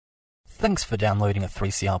Thanks for downloading a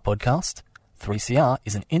 3CR podcast. 3CR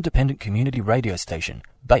is an independent community radio station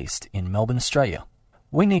based in Melbourne, Australia.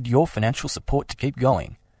 We need your financial support to keep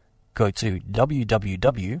going. Go to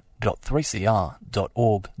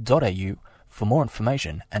www.3cr.org.au for more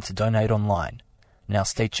information and to donate online. Now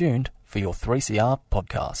stay tuned for your 3CR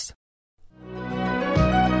podcast.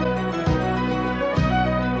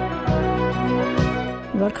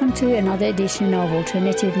 Welcome to another edition of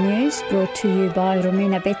Alternative News, brought to you by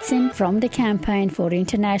Romina Betsin from the Campaign for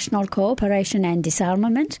International Cooperation and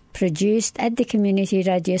Disarmament, produced at the community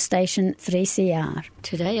radio station 3CR.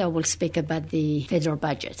 Today I will speak about the federal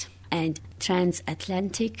budget and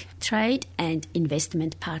Transatlantic Trade and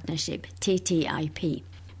Investment Partnership, TTIP.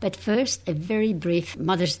 But first, a very brief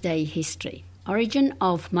Mother's Day history. Origin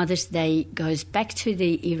of Mother's Day goes back to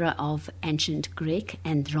the era of ancient Greek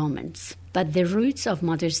and Romans. But the roots of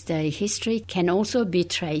Mother's Day history can also be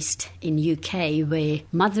traced in UK, where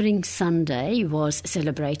Mothering Sunday was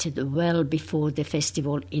celebrated well before the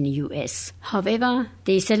festival in US. However,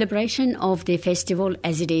 the celebration of the festival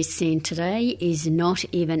as it is seen today is not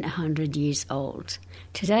even 100 years old.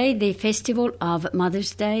 Today, the festival of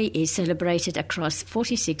Mother's Day is celebrated across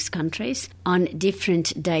 46 countries on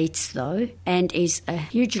different dates, though, and is a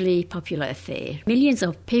hugely popular affair. Millions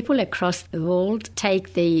of people across the world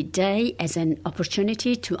take the day as an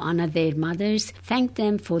opportunity to honor their mothers, thank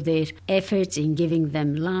them for their efforts in giving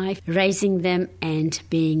them life, raising them, and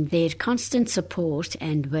being their constant support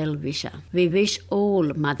and well-wisher. We wish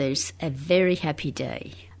all mothers a very happy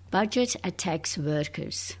day. Budget attacks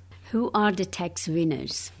workers. Who are the tax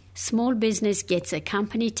winners? Small business gets a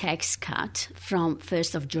company tax cut from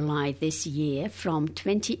 1st of July this year from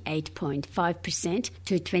 28.5%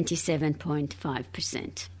 to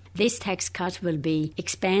 27.5%. This tax cut will be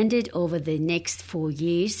expanded over the next 4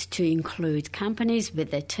 years to include companies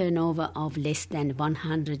with a turnover of less than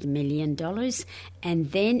 $100 million,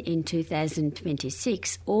 and then in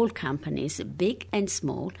 2026, all companies, big and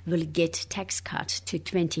small, will get tax cut to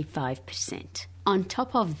 25%. On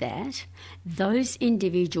top of that, those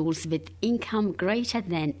individuals with income greater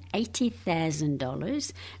than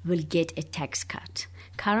 $80,000 will get a tax cut.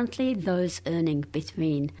 Currently, those earning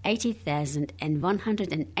between $80,000 and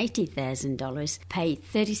 $180,000 pay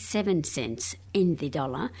 37 cents in the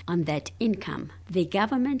dollar on that income. The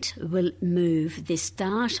government will move the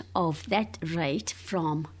start of that rate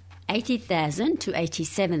from $80,000 to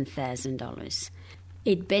 $87,000.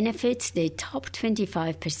 It benefits the top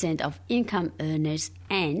 25% of income earners,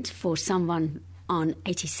 and for someone on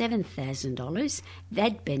 $87,000,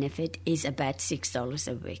 that benefit is about $6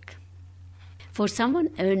 a week. For someone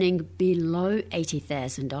earning below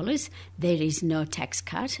 $80,000, there is no tax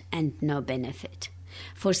cut and no benefit.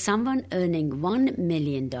 For someone earning $1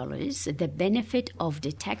 million, the benefit of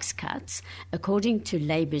the tax cuts, according to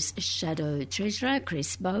Labor's Shadow Treasurer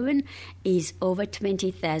Chris Bowen, is over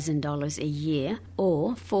 $20,000 a year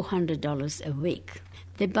or $400 a week.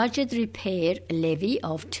 The budget repair levy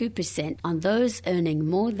of 2% on those earning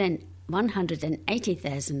more than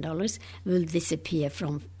 $180,000 will disappear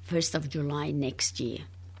from 1st of July next year.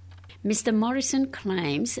 Mr. Morrison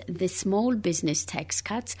claims the small business tax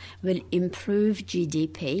cuts will improve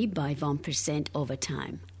GDP by 1% over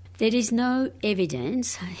time. There is no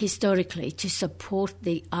evidence historically to support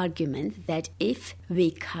the argument that if we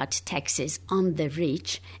cut taxes on the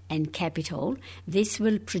rich and capital, this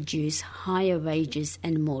will produce higher wages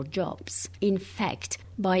and more jobs. In fact,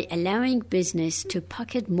 by allowing business to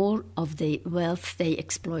pocket more of the wealth they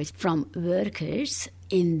exploit from workers,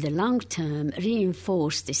 in the long term,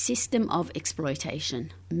 reinforce the system of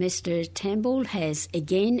exploitation. Mr. Turnbull has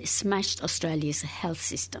again smashed Australia's health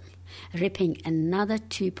system, ripping another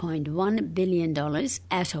 $2.1 billion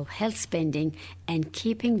out of health spending and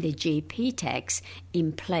keeping the GP tax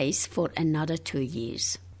in place for another 2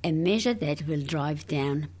 years. A measure that will drive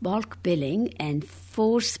down bulk billing and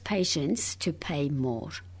force patients to pay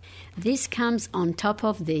more. This comes on top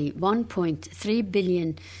of the $1.3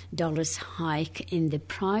 billion hike in the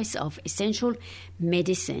price of essential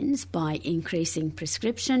medicines by increasing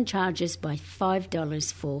prescription charges by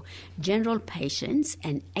 $5 for general patients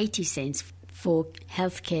and 80 cents for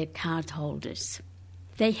healthcare card holders.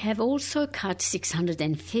 They have also cut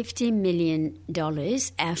 $650 million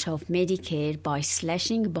out of Medicare by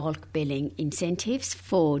slashing bulk billing incentives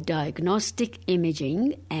for diagnostic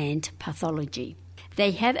imaging and pathology.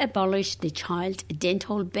 They have abolished the child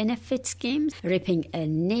dental benefit scheme, ripping a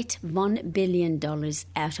net $1 billion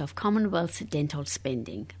out of Commonwealth dental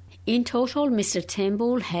spending. In total, Mr.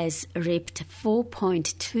 Turnbull has ripped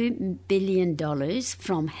 $4.2 billion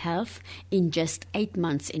from health in just 8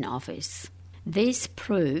 months in office. This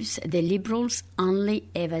proves the Liberals only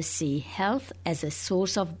ever see health as a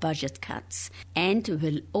source of budget cuts and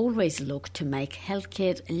will always look to make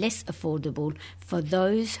healthcare less affordable for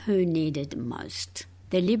those who need it most.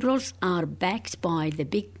 The Liberals are backed by the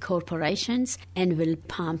big corporations and will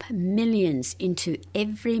pump millions into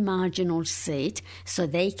every marginal seat so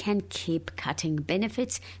they can keep cutting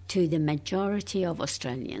benefits to the majority of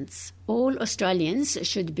Australians. All Australians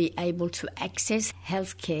should be able to access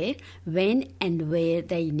healthcare when and where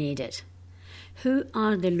they need it. Who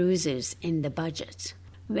are the losers in the budget?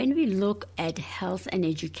 When we look at health and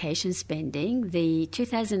education spending, the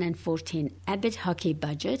 2014 Abbott Hockey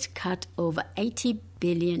budget cut over $80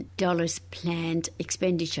 billion planned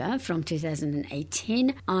expenditure from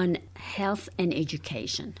 2018 on health and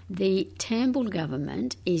education. The Turnbull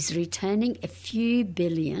government is returning a few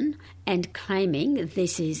billion and claiming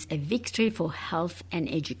this is a victory for health and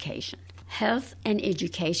education. Health and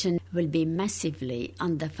education will be massively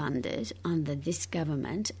underfunded under this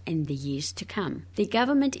government in the years to come. The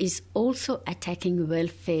government is also attacking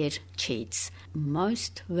welfare cheats.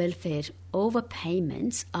 Most welfare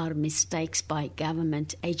overpayments are mistakes by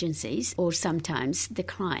government agencies or sometimes the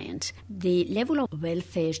client. The level of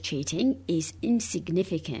welfare cheating is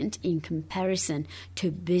insignificant in comparison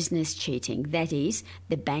to business cheating, that is,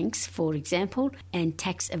 the banks, for example, and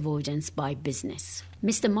tax avoidance by business.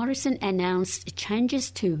 Mr. Morrison announced changes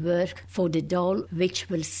to work for the dole, which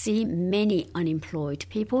will see many unemployed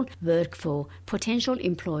people work for potential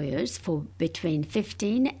employers for between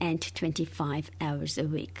 15 and 25 hours a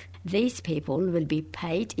week. These people will be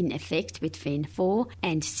paid in effect between $4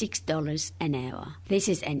 and $6 an hour. This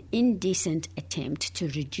is an indecent attempt to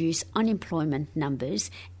reduce unemployment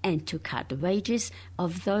numbers and to cut wages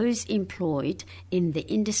of those employed in the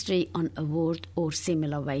industry on award or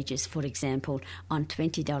similar wages, for example, on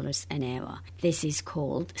 $20 an hour. This is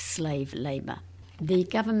called slave labour. The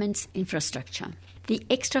government's infrastructure. The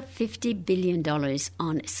extra $50 billion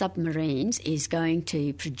on submarines is going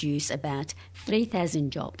to produce about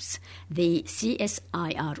 3,000 jobs. The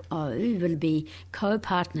CSIRO will be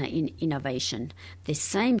co-partner in innovation. The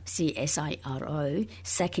same CSIRO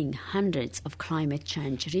sacking hundreds of climate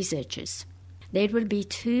change researchers. There will be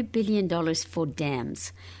 $2 billion for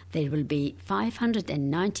dams. There will be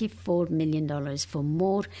 $594 million for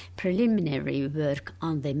more preliminary work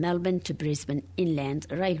on the Melbourne to Brisbane Inland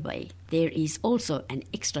Railway. There is also an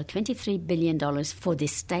extra $23 billion for the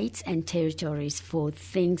states and territories for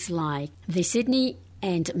things like the Sydney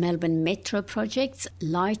and Melbourne Metro projects,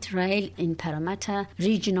 light rail in Parramatta,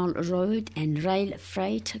 regional road and rail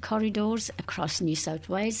freight corridors across New South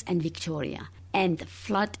Wales and Victoria, and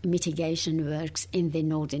flood mitigation works in the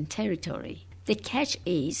Northern Territory. The catch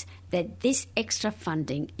is that this extra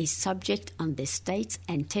funding is subject on the states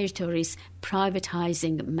and territories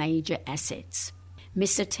privatising major assets.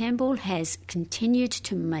 Mr. Turnbull has continued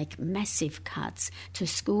to make massive cuts to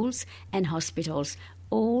schools and hospitals,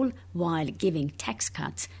 all while giving tax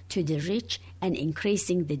cuts to the rich and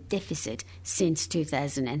increasing the deficit since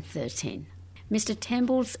 2013. Mr.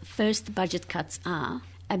 Turnbull's first budget cuts are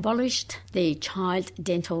abolished the child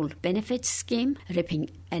dental benefits scheme, ripping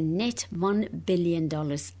a net $1 billion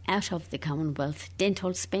out of the Commonwealth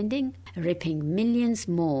dental spending, ripping millions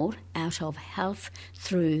more out of health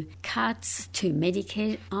through cuts to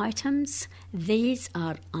Medicare items. These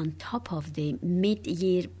are on top of the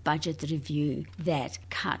mid-year budget review that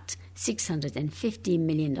cut $650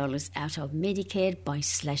 million out of Medicare by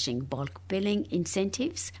slashing bulk billing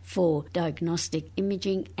incentives for diagnostic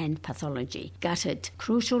imaging and pathology, gutted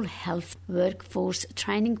crucial health workforce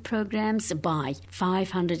training programs by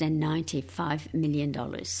 $595 million,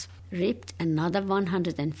 ripped another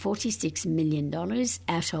 $146 million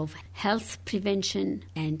out of health prevention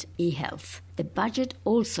and e-health. The budget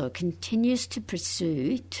also continues to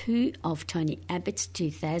pursue two of Tony Abbott's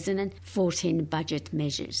 2014 budget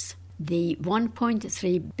measures. The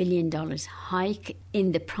 $1.3 billion hike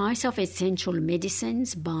in the price of essential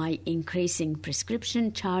medicines by increasing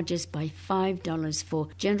prescription charges by $5 for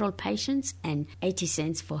general patients and 80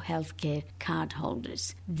 cents for healthcare card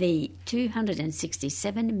holders. The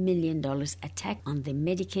 $267 million attack on the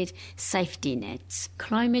Medicare safety nets.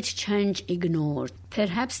 Climate change ignored.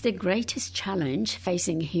 Perhaps the greatest challenge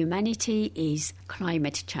facing humanity is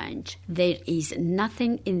climate change. There is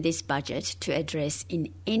nothing in this budget to address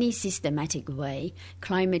in any systematic way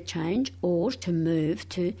climate change or to move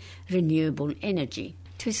to renewable energy.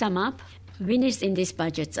 To sum up, winners in this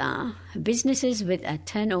budget are businesses with a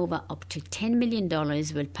turnover up to $10 million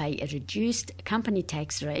will pay a reduced company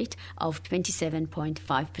tax rate of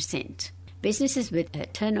 27.5%. Businesses with a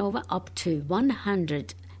turnover up to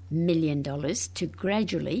 $100 million to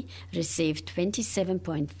gradually receive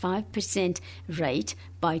 27.5% rate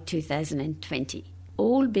by 2020.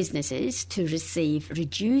 All businesses to receive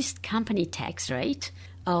reduced company tax rate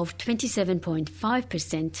of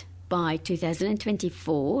 27.5% by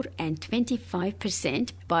 2024 and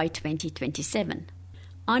 25% by 2027.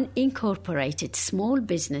 Unincorporated small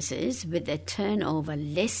businesses with a turnover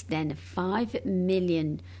less than $5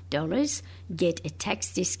 million get a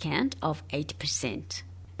tax discount of 8%.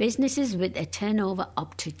 Businesses with a turnover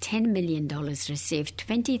up to $10 million receive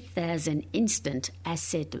 $20,000 instant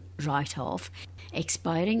asset write-off,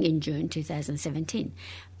 expiring in June 2017.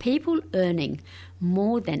 People earning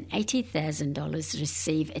more than $80,000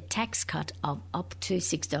 receive a tax cut of up to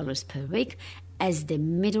 $6 per week as the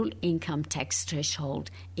middle income tax threshold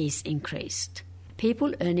is increased.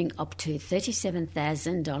 People earning up to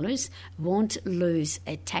 $37,000 won't lose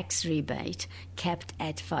a tax rebate capped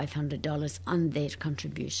at $500 on their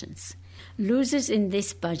contributions. Losers in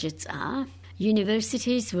this budget are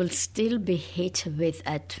universities will still be hit with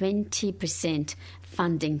a 20%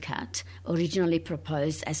 funding cut originally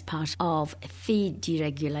proposed as part of a fee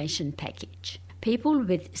deregulation package. People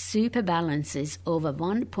with super balances over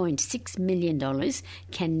 $1.6 million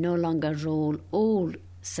can no longer roll all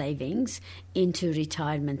savings into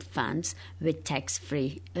retirement funds with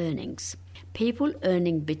tax-free earnings. People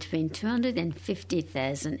earning between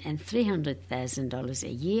 $250,000 and $300,000 a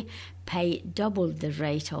year pay double the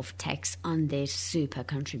rate of tax on their super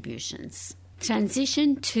contributions.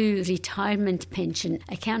 Transition to retirement pension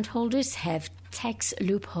account holders have tax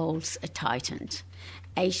loopholes tightened.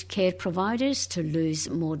 Aged care providers to lose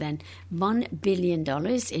more than $1 billion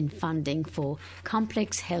in funding for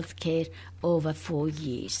complex health care over 4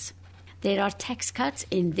 years. There are tax cuts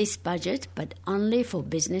in this budget, but only for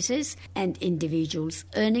businesses and individuals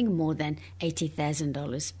earning more than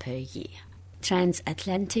 $80,000 per year.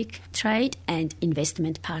 Transatlantic Trade and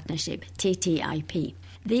Investment Partnership, TTIP.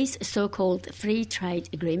 These so-called free trade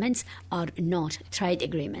agreements are not trade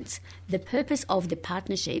agreements. The purpose of the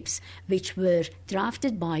partnerships, which were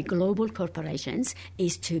drafted by global corporations,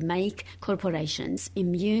 is to make corporations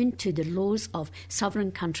immune to the laws of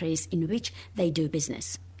sovereign countries in which they do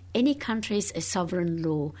business. Any country's sovereign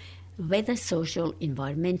law, whether social,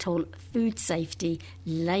 environmental, food safety,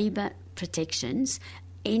 labor protections,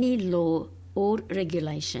 any law or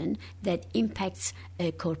regulation that impacts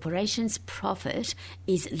a corporation's profit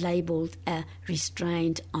is labelled a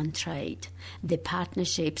restraint on trade. The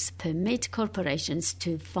partnerships permit corporations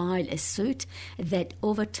to file a suit that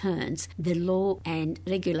overturns the law and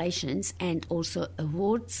regulations and also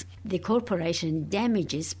awards the corporation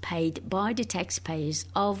damages paid by the taxpayers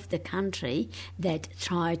of the country that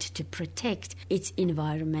tried to protect its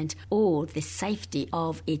environment or the safety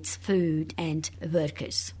of its food and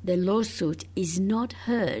workers. The lawsuit is not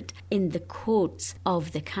heard in the courts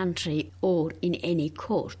of the country or in any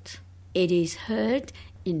court. It is heard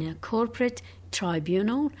in a corporate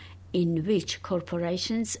tribunal in which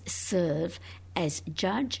corporations serve as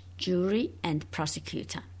judge, jury, and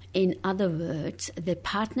prosecutor. In other words, the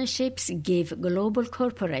partnerships give global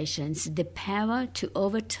corporations the power to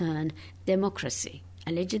overturn democracy.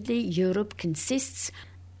 Allegedly, Europe consists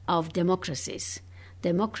of democracies.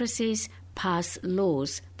 Democracies pass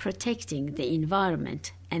laws protecting the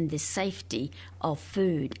environment and the safety of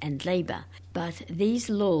food and labor, but these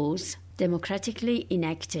laws, democratically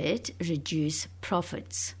enacted, reduce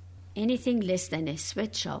profits. Anything less than a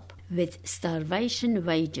sweatshop with starvation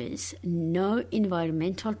wages, no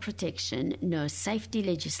environmental protection, no safety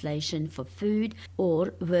legislation for food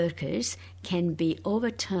or workers can be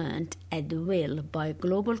overturned at will by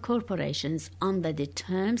global corporations under the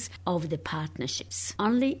terms of the partnerships.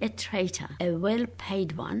 Only a traitor, a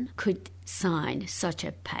well-paid one, could sign such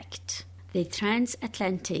a pact. The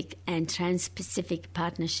transatlantic and trans-Pacific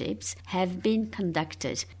partnerships have been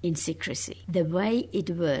conducted in secrecy. The way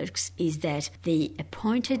it works is that the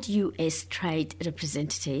appointed U.S. trade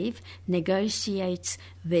representative negotiates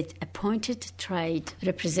with appointed trade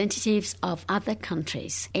representatives of other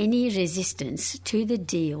countries. Any resistance to the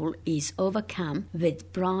deal is overcome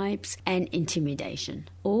with bribes and intimidation.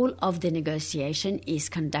 All of the negotiation is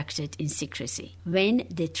conducted in secrecy. When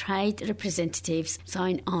the trade representatives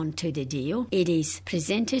sign on to the deal, it is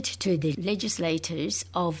presented to the legislators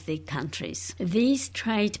of the countries. These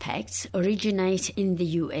trade pacts originate in the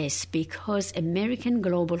U.S. because American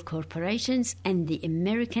global corporations and the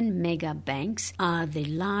American mega banks are the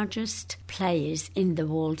largest players in the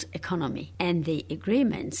world economy, and the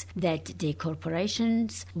agreements that the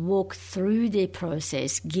corporations walk through the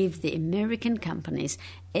process give the American companies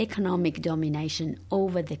economic domination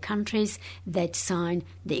over the countries that sign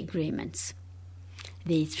the agreements.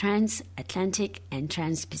 The transatlantic and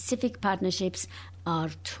trans-Pacific partnerships are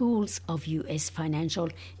tools of U.S. financial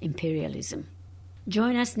imperialism.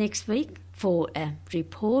 Join us next week for a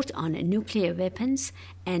report on nuclear weapons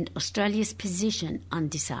and Australia's position on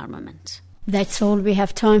disarmament. That's all we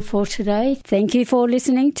have time for today. Thank you for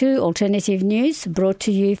listening to Alternative News, brought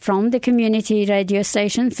to you from the community radio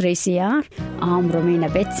station 3CR. I'm Romina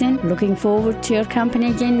Betsin, looking forward to your company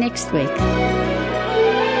again next week.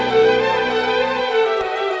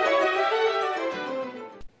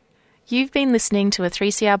 You've been listening to a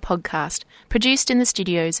 3CR podcast produced in the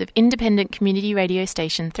studios of independent community radio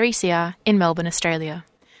station 3CR in Melbourne, Australia.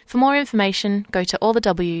 For more information, go to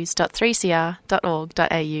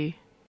allthews.3cr.org.au.